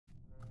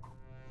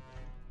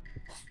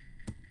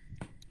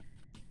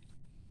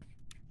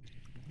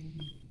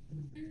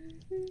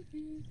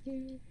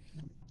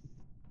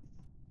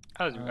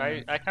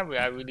I can't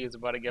believe I really was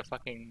about to get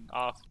fucking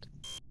offed.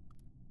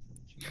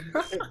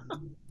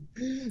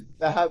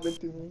 That happened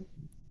to me.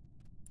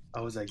 I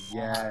was like,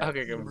 yeah.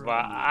 Okay, good, but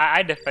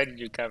I defended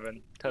you,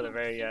 Kevin, till the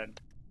very end.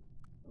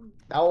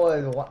 That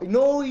was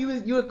no.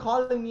 You were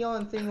calling me out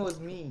and saying it was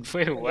me.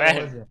 Wait, And it when?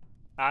 wasn't.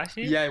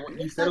 Actually? Yeah, when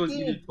you said it was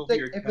either Toby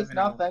Like, or if Kevin. it's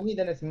not Femi,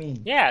 then it's me.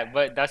 Yeah,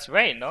 but that's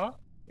right, no?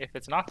 If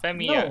it's not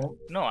Femi, No.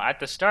 no. At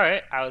the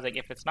start, I was like,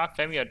 if it's not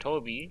Femi or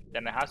Toby,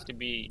 then it has to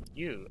be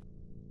you.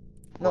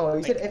 No,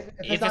 you Like, said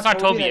if it's not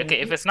Toby, then okay.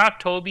 me. If it's not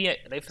Toby, if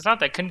it's not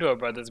the Kindle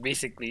brothers,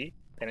 basically,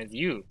 then it's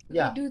you.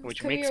 Yeah. Dude,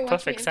 Which come makes here, watch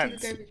perfect me empty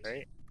the sense, garbage.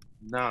 right?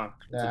 Nah, it's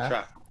Yeah. a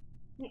trap.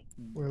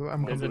 Well,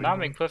 I'm Does it completely not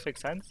make perfect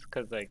sense?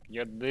 Because like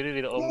you're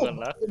literally the only one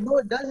left. No,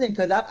 it doesn't,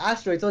 because I'm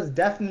asteroid, so it's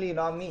definitely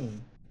not me.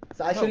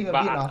 So I shouldn't even be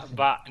an option.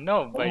 But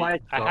Oh my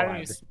I haven't. God.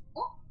 Even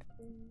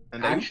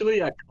And then Actually,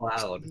 a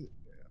cloud.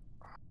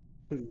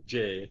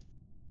 Jay.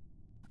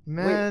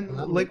 Man,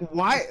 Wait, like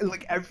why?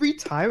 Like every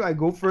time I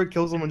go for a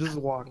kill, someone just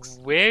walks.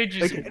 Where'd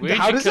you Like, where'd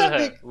how you does kill that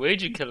her? make-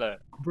 Where'd you kill her?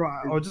 Bro,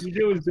 I'll just.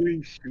 DJ was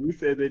doing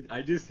shoots, and then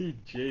I just see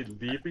Jay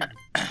leaping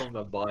from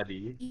the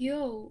body.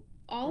 Yo,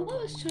 all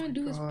I was trying to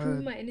do was prove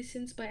God. my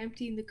innocence by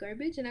emptying the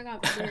garbage, and I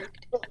got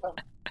murked.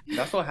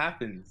 that's what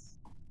happens.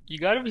 You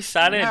gotta be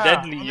silent and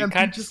deadly. You and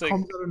can't just just like.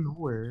 comes out of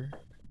nowhere.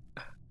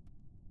 Oh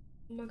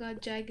my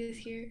God, Jag is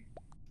here.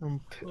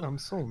 I'm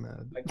so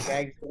mad. Like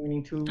Gag's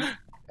winning too.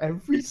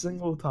 Every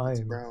single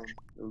time. Brown.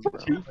 It was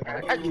brown.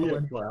 Actually,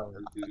 a cloud.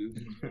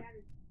 Dude.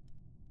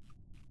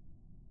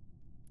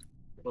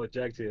 Oh,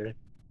 Jack's here.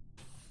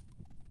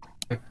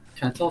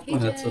 Can't tell if my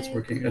Hey, headset's Jag.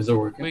 working. Is it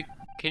working? Wait,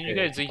 can you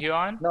get Zahir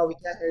on? No, we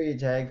can't hear you,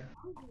 Jag.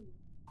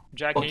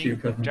 Jack, Fuck can you, you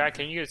Kevin. Jack,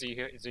 can you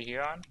get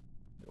Zahir on?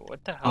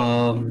 What the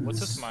hell? What's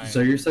this mine?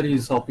 Zaire said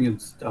he's helping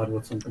his dad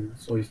with something,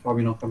 so he's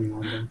probably not coming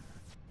on then.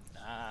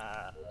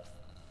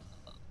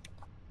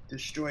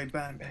 Destroy,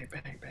 bang, bang,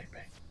 bang, bang,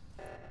 bang.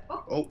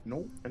 Oh,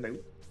 no. Hello.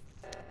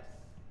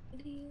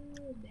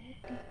 Little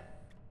baddie.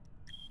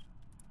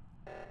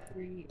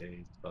 3,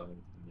 8, 5,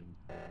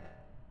 9.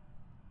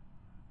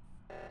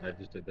 I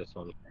just did this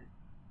one.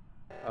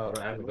 Oh,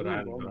 I haven't got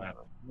I'm it.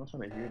 not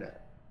trying to hear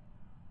that.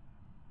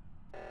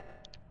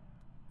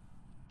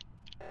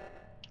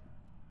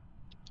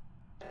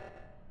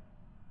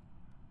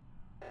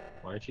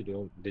 Why aren't you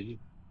doing? Did you?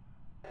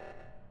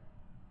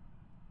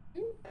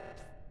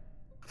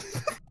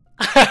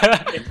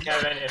 It's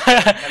Kevin.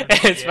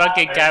 It's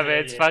fucking Yeah, Kevin. yeah,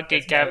 It's yeah. fucking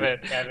It's Kevin.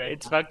 Kevin.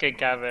 It's fucking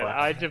Kevin.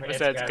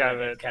 100%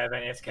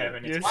 Kevin. It's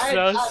Kevin. You're Why so did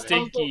I sound so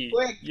stinky.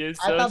 quick? You're I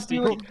so thought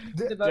people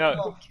stinky. about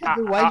Yo,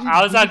 Kevin, why'd you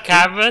I was do on this?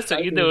 camera, so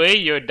either way,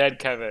 you're dead,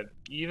 Kevin.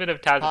 Even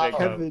if Taz didn't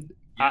come. Kevin,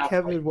 I-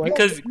 Kevin, why?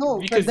 Because No,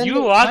 because then you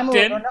the walked timer will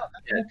in. run out.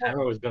 Yeah,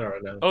 timer was gonna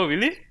run out. Oh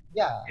really?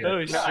 Yeah. Oh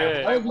Yeah.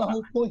 shit. That was my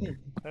whole point.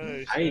 Oh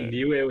I shit.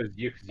 knew it was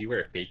you because you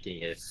were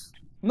faking it.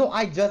 No,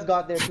 I just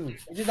got there too.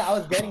 It's just that I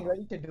was getting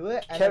ready to do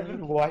it. And then Kevin,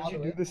 you why'd all you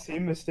the do way. the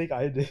same mistake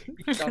I did?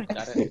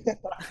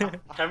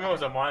 Kevin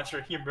was a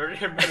monster. He murdered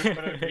him in front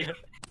of me.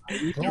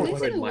 You No, guys are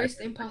wait, the my-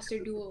 worst imposter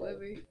duo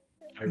ever.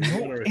 I really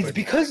No, wanna it's record-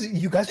 because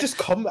you guys just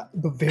come at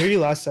the very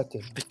last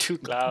second. The two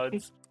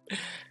clouds.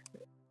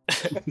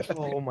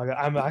 Oh my god,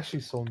 I'm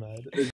actually so mad.